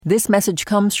This message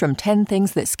comes from 10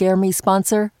 Things That Scare Me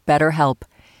sponsor, BetterHelp.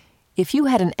 If you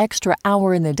had an extra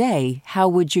hour in the day, how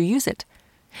would you use it?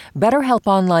 BetterHelp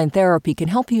Online Therapy can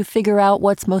help you figure out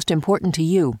what's most important to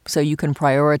you so you can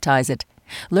prioritize it.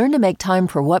 Learn to make time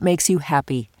for what makes you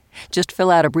happy. Just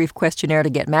fill out a brief questionnaire to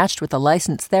get matched with a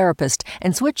licensed therapist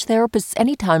and switch therapists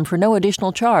anytime for no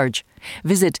additional charge.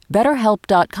 Visit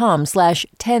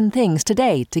betterhelp.com/10things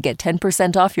today to get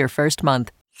 10% off your first month.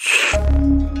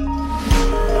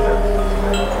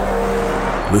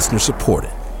 Listener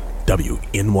supported.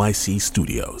 WNYC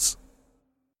Studios.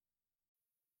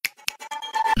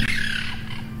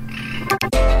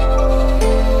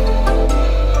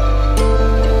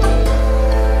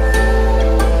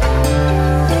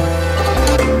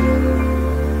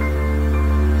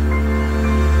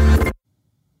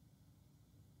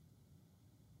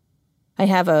 I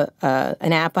have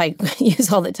an app I use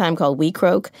all the time called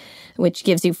WeCroak, which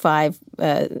gives you five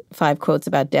quotes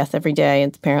about death every day.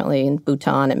 It's apparently in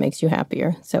Bhutan, it makes you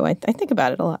happier. So I think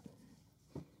about it a lot.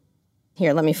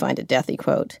 Here, let me find a deathy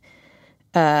quote.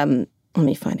 Let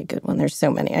me find a good one. There's so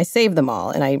many. I save them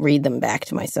all, and I read them back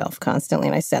to myself constantly,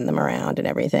 and I send them around and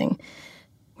everything.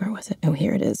 Where was it? Oh,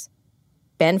 here it is.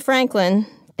 Ben Franklin,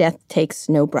 death takes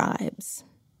no bribes.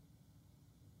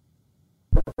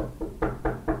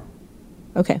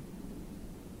 Okay.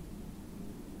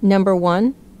 Number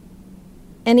 1,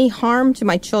 any harm to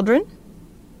my children?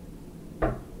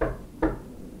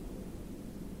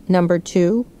 Number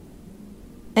 2,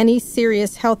 any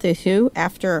serious health issue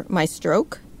after my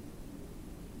stroke?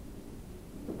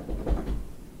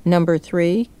 Number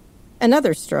 3,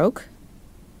 another stroke.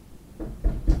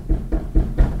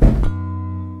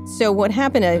 So what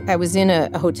happened, I was in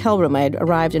a hotel room. I had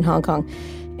arrived in Hong Kong.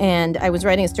 And I was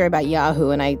writing a story about Yahoo,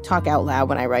 and I talk out loud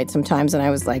when I write sometimes, and I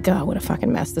was like, oh, what a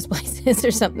fucking mess this place is, or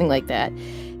something like that.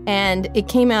 And it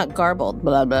came out garbled,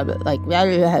 blah, blah, blah, like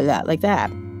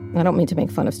that. I don't mean to make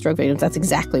fun of stroke victims. That's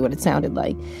exactly what it sounded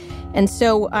like. And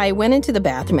so I went into the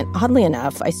bathroom, and oddly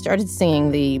enough, I started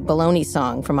singing the Baloney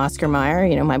song from Oscar Mayer.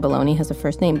 You know, My Baloney has a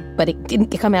first name, but it didn't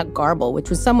come out garbled,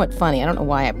 which was somewhat funny. I don't know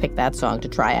why I picked that song to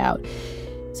try out.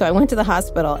 So I went to the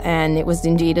hospital, and it was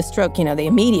indeed a stroke. You know, they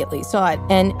immediately saw it.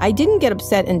 And I didn't get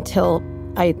upset until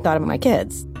I thought of my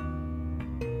kids,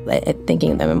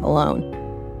 thinking of them alone.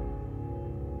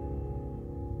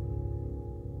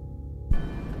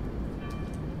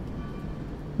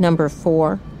 Number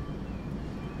 4,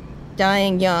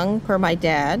 dying young per my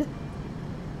dad.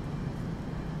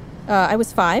 I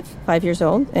was 5 years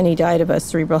old, and he died of a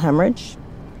cerebral hemorrhage.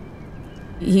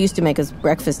 He used to make us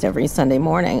breakfast every Sunday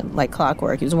morning, like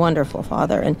clockwork. He was a wonderful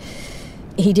father. And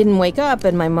he didn't wake up,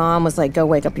 and my mom was like, go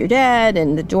wake up your dad.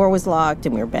 And the door was locked,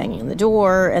 and we were banging on the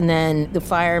door. And then the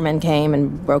firemen came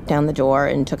and broke down the door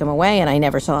and took him away, and I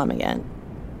never saw him again.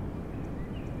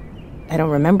 I don't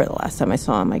remember the last time I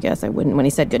saw him, I guess. I wouldn't, when he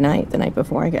said goodnight the night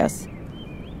before, I guess.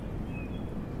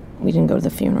 We didn't go to the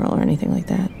funeral or anything like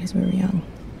that because we were young.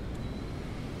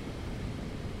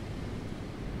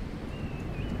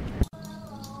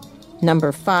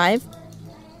 Number 5,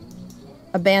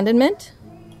 abandonment.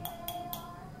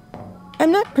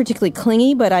 I'm not particularly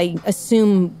clingy, but I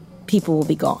assume people will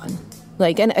be gone.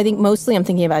 And I think mostly I'm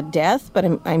thinking about death, but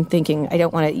I'm thinking I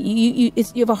don't want to. You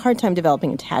have a hard time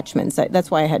developing attachments. That's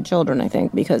why I had children, I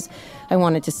think, because I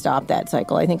wanted to stop that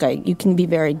cycle. I think you can be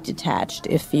very detached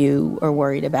if you are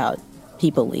worried about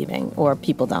people leaving or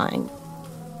people dying.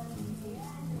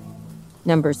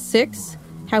 Number 6,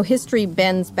 how history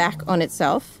bends back on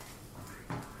itself.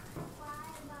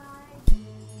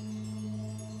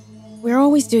 We're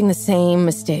always doing the same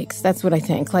mistakes. That's what I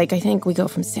think. I think we go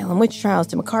from Salem witch trials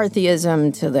to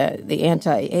McCarthyism to the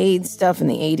anti-AIDS stuff in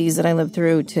the 80s that I lived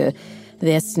through to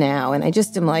this now. And I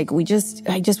just am like,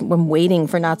 I'm waiting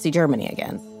for Nazi Germany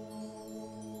again.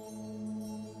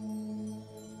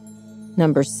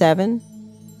 Number 7,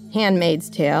 Handmaid's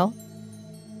Tale.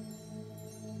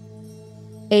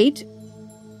 8,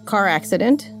 car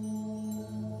accident.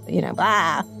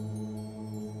 Blah.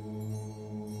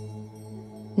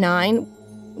 9,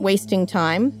 wasting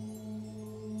time.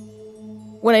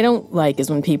 What I don't like is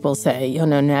when people say,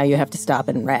 now you have to stop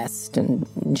and rest and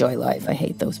enjoy life. I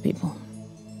hate those people.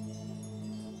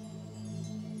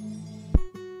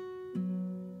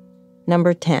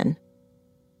 Number 10,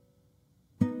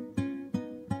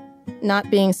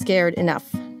 not being scared enough.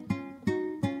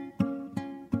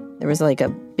 There was a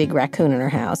big raccoon in our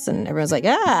house, and everyone's like,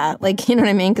 you know what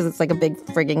I mean? Because it's like a big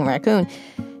frigging raccoon.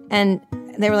 And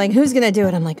they were like, who's going to do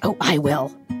it? I'm like, oh, I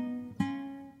will.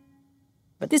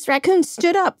 But this raccoon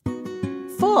stood up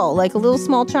full, like a little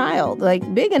small child,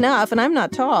 big enough, and I'm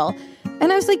not tall,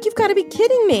 And I was like, you've got to be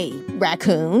kidding me,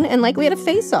 raccoon. And like, we had a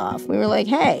face-off. We were like,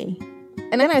 hey.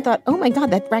 And then I thought, oh my God,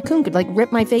 that raccoon could like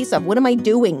rip my face off. What am I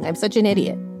doing? I'm such an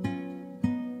idiot.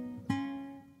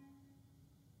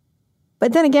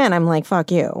 But then again, I'm like, fuck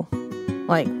you.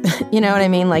 Like, you know what I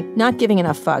mean? Like, not giving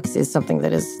enough fucks is something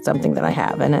that I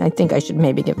have. And I think I should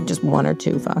maybe give just 1 or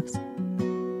 2 fucks.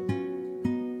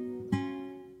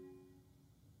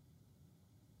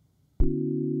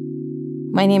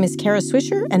 My name is Kara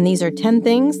Swisher, and these are 10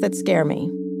 things that scare me.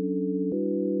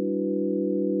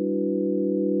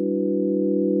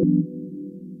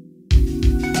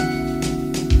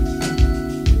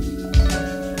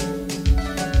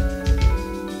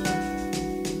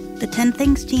 The 10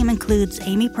 Things team includes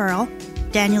Amy Pearl,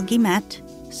 Daniel Guillemette,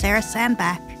 Sarah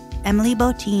Sandbach, Emily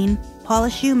Botine,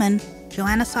 Paula Schumann,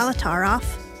 Joanna Solitaroff,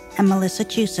 and Melissa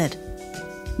Chusett.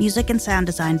 Music and sound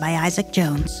design by Isaac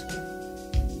Jones.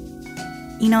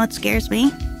 You know what scares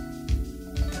me?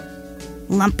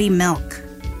 Lumpy milk.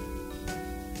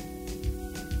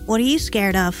 What are you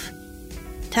scared of?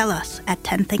 Tell us at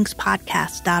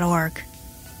 10thingspodcast.org.